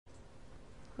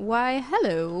Why,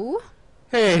 hello.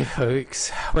 Hey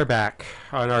folks, we're back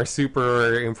on our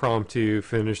super impromptu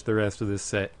finish the rest of this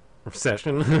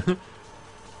session.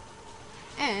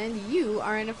 And you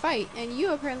are in a fight, and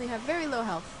you apparently have very low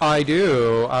health. I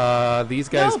do. These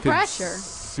guys No could pressure.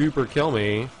 super kill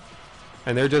me,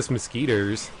 and they're just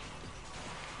mosquitoes.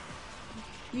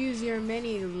 Use your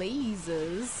many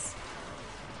lasers.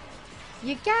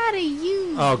 You gotta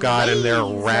use Oh god, and there are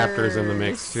lasers. raptors in the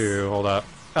mix too. Hold up.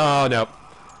 Oh no.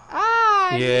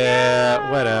 Ah, Yeah,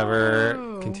 no.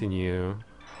 whatever. Continue.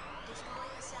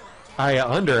 I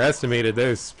underestimated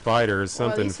those spiders. Well,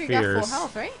 at Something least we got full fierce.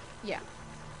 health, right? Yeah.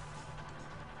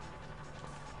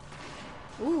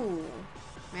 Ooh,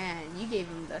 man, you gave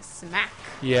him the smack.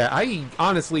 Yeah, I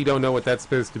honestly don't know what that's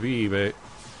supposed to be, but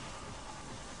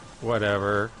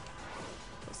whatever.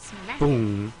 The smack.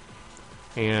 Boom.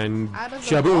 And Out of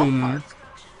the shaboom. ballpark.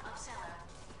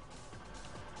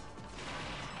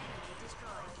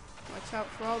 Watch out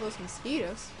for all those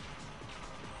mosquitoes.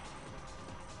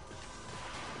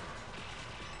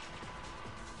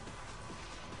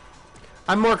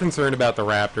 I'm more concerned about the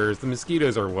raptors. The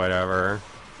mosquitoes are whatever.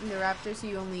 And the raptors,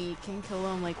 you only can kill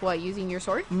them, like, what, using your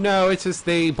sword? No, it's just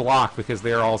they block because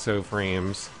they're also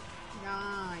frames.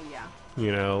 Ah, yeah.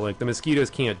 You know, like the mosquitoes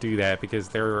can't do that because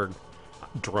they're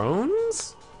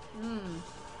drones?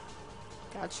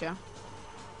 Gotcha.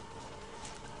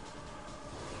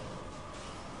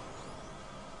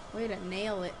 Way to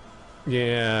nail it.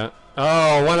 Yeah.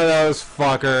 Oh, one of those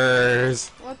fuckers.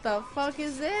 What the fuck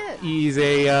is it?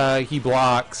 He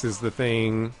blocks is the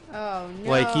thing. Oh, no.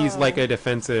 Like, he's like a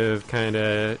defensive kind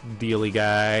of dealy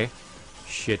guy.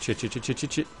 Shit.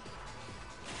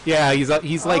 Yeah, he's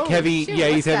like Oh, heavy. shit, Yeah,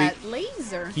 what's he's heavy. that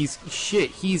laser?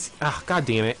 He's god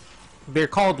damn it. They're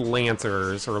called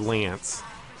lancers or lance.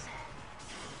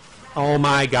 Oh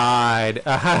my god.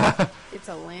 It's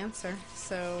a lancer.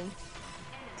 So,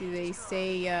 do they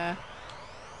say,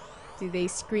 do they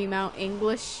scream out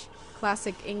English?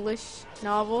 Classic English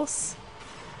novels?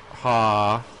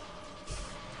 Ha.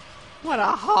 What a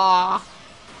ha!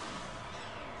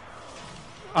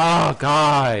 Oh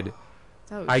god.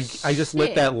 Oh, I just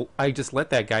shit. let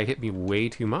that guy hit me way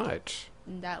too much.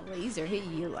 And that laser hit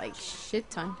you like shit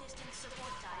ton.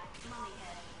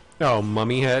 Oh,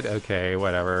 mummy head? Okay,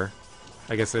 whatever.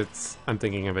 I guess I'm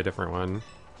thinking of a different one.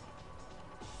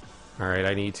 Alright,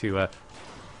 I need to,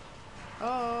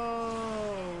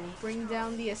 Oh, bring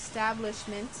down the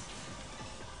establishment.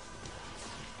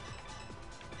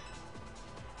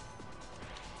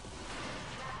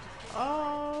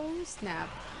 Oh, snap.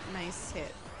 Nice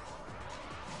hit.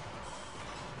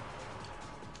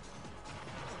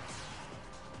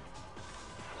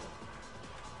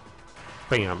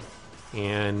 bam.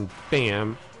 And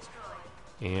bam.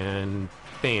 And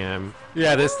bam.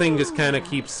 Yeah, this thing just kind of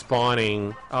keeps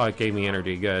spawning. Oh, it gave me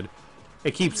energy. Good.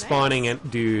 It keeps spawning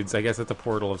at dudes. I guess it's a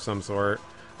portal of some sort.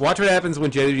 Watch what happens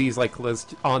when Jody's like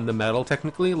on the metal.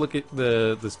 Technically, look at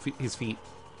his feet.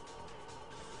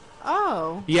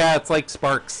 Oh, Yeah, it's like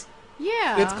sparks.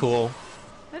 yeah. It's cool.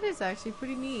 That is actually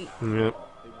pretty neat. Yep.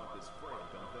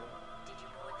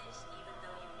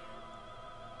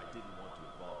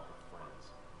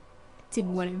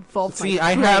 Didn't want to involve See, my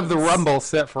I have the friends. rumble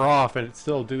set for off, and it's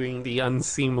still doing the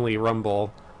unseemly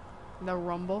rumble. The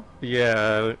rumble?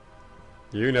 Yeah,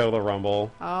 you know the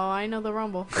rumble. Oh, I know the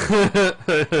rumble.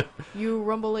 You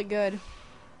rumble it good.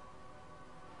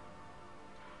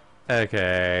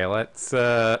 Okay, let's,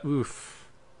 oof.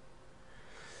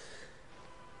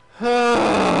 Oh,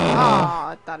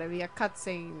 I thought it'd be a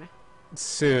cutscene.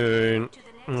 Soon.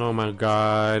 Oh my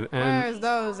god. And Where's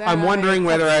those? I'm wondering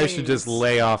whether I should cutscenes? just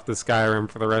lay off the Skyrim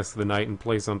for the rest of the night and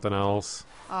play something else.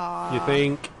 You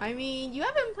think? I mean, you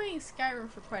have been playing Skyrim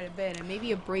for quite a bit, and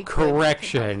maybe a break.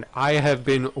 Correction. I have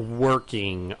been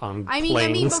working on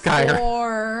playing Skyrim.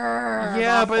 Before.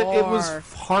 Yeah, but it was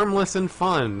harmless and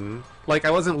fun. Like,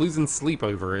 I wasn't losing sleep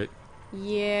over it.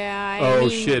 Yeah. I Oh mean,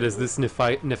 shit, is this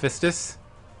Nephistus?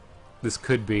 This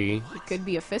could be. It could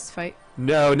be a fist fight.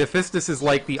 No, Nephistus is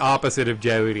like the opposite of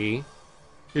Jody.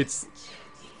 It's...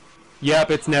 Yep,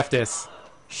 it's Nephthys.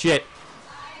 Shit.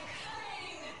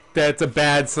 That's a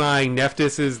bad sign.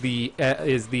 Nephthys is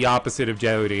the opposite of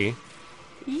Jody.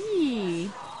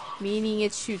 Eee. Meaning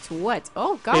it shoots what?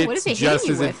 Oh god, what is it just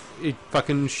hitting you as with? it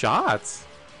fucking shots.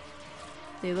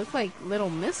 They look like little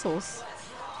missiles.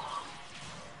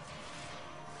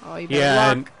 Oh, you better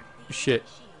Yeah, block. and shit.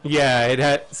 Yeah, it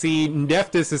had. See,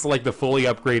 Nephthys is like the fully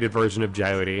upgraded version of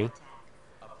Jody.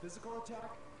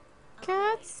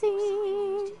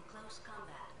 Cutscene.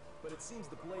 But it seems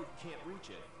the blade can't reach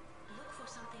it.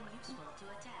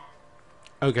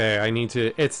 Okay, I need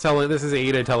to. It's telling. This is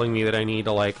Ada telling me that I need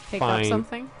to like Pick up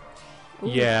something. Ooh.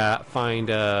 Yeah, find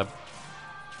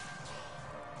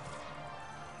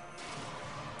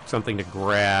something to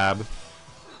grab.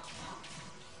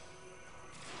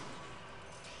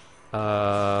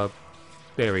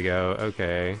 There we go.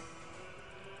 Okay.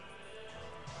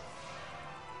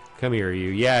 Come here, you.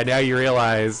 Yeah, now you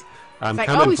realize I'm It's like,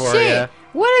 coming oh for shit! you.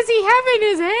 What does he have in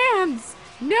his hands?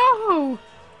 No!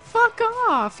 Fuck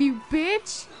off, you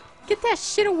bitch! Get that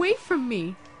shit away from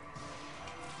me!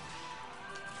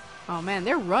 Oh man,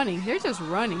 they're running. They're just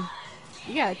running.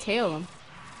 You gotta tail them.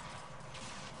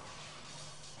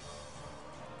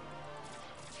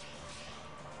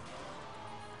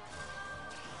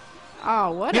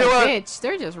 Oh, what You a know what? bitch.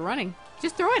 They're just running.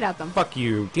 Just throw it at them. Fuck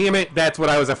you. Damn it, that's what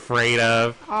I was afraid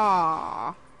of.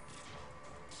 Aww.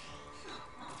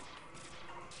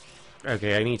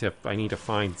 Okay, I need to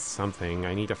find something.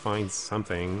 I need to find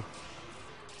something.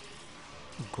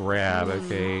 Grab,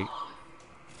 okay.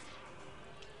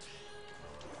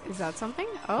 Is that something?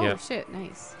 Oh, Yep. shit.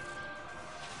 Nice.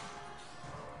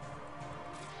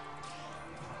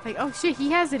 Like, oh, shit.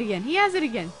 He has it again. He has it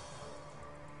again.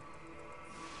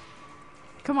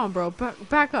 Come on, bro.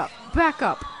 Back up. Back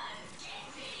up.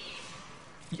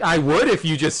 I would if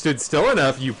you just stood still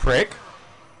enough, you prick.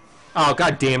 Oh,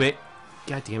 god damn it.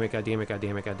 God damn it, god damn it, god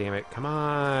damn it, god damn it. Come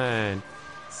on.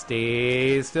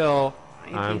 Stay still.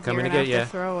 I'm coming to get you.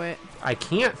 Throw it. I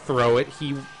can't throw it.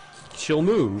 She'll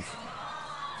move.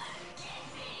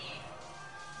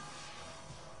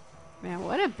 Man,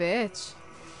 what a bitch.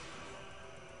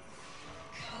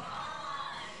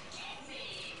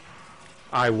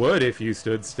 I would if you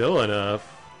stood still enough.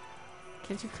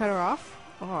 Can't you cut her off?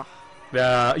 Oh.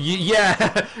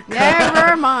 Yeah.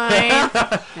 Never mind.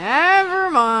 Never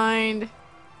mind.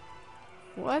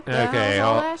 What the hell's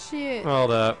all that shit?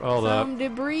 Hold up, hold up. Some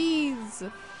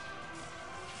Debreeze.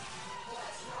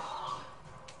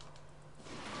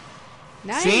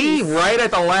 Nice. See? Right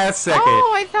at the last second.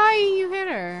 Oh, I thought you hit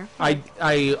her.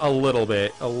 A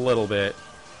little bit.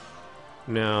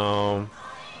 No.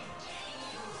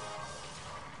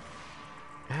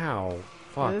 Ow.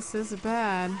 Fuck. This is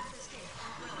bad.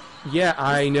 Yeah,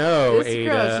 I know, This Ada.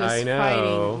 girl's just I know.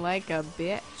 fighting like a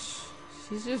bitch.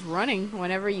 She's just running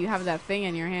whenever you have that thing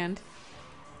in your hand.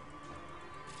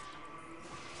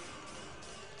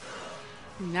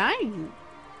 Nice.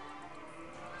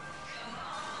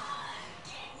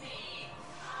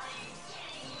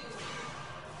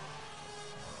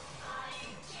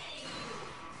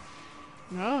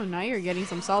 Oh, now you're getting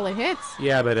some solid hits.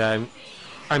 Yeah, but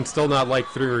I'm still not like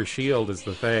through her shield is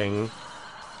the thing.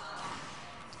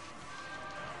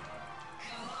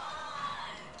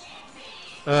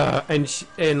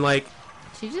 And like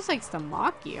She just likes to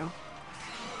mock you.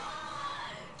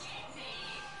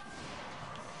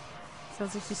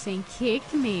 Sounds like she's saying,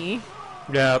 kick me.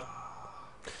 Yep.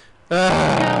 Come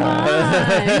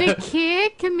on,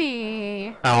 kick me.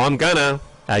 Oh, I'm gonna.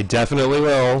 I definitely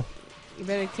will. You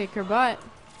better kick her butt.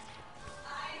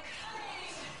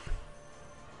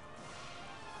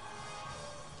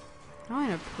 How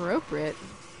inappropriate.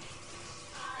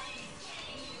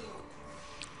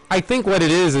 I think what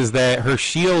it is that her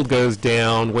shield goes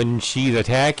down when she's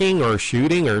attacking or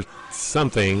shooting or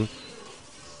something.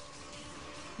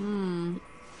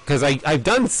 Because I've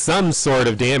done some sort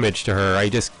of damage to her. I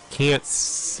just can't...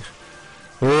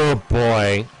 Oh,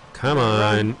 boy. Come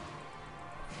on.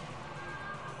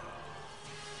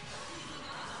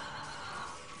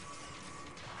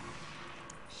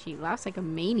 She laughs like a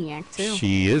maniac, too.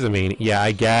 She is a maniac. Yeah,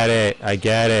 I get it. I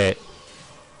get it.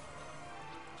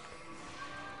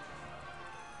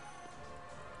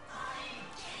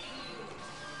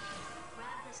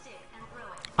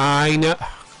 I know.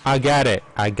 I got it.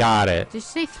 I got it. Did she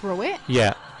say throw it?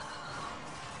 Yeah.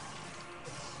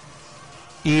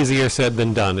 Easier said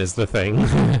than done is the thing.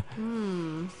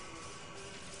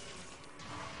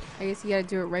 I guess you gotta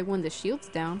do it right when the shield's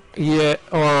down. Yeah,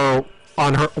 or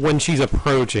on her when she's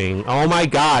approaching. Oh my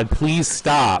god, please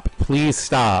stop. Please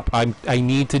stop. I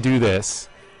need to do this.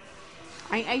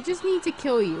 I just need to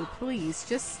kill you. Please,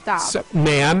 just stop. So,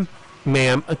 ma'am,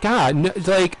 god, no,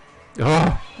 like,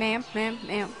 oh, Ma'am,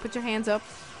 put your hands up.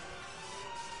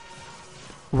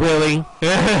 really?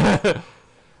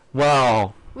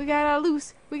 Well, We got a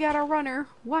loose. We got a runner.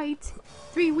 White.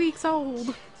 3 weeks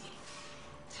old.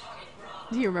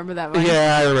 Do you remember that vine?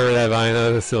 yeah, I remember that vine. That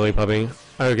was a silly puppy.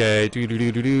 Okay,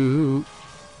 do.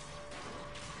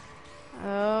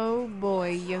 Oh boy,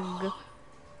 young.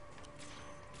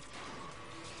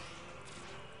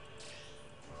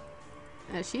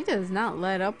 She does not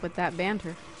let up with that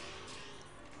banter.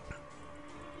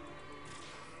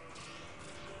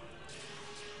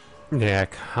 Yeah,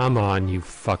 come on, you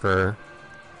fucker.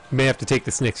 May have to take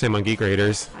this next time on Geek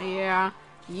Raiders. Yeah,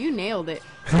 you nailed it.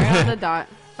 Right on the dot.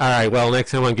 Alright, well,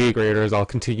 next time on Geek Raiders, I'll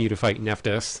continue to fight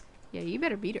Nephthys. Yeah, you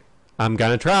better beat her. I'm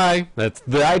gonna try. That's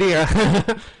the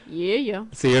idea. Yeah.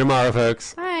 See you tomorrow,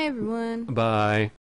 folks. Bye, everyone. Bye.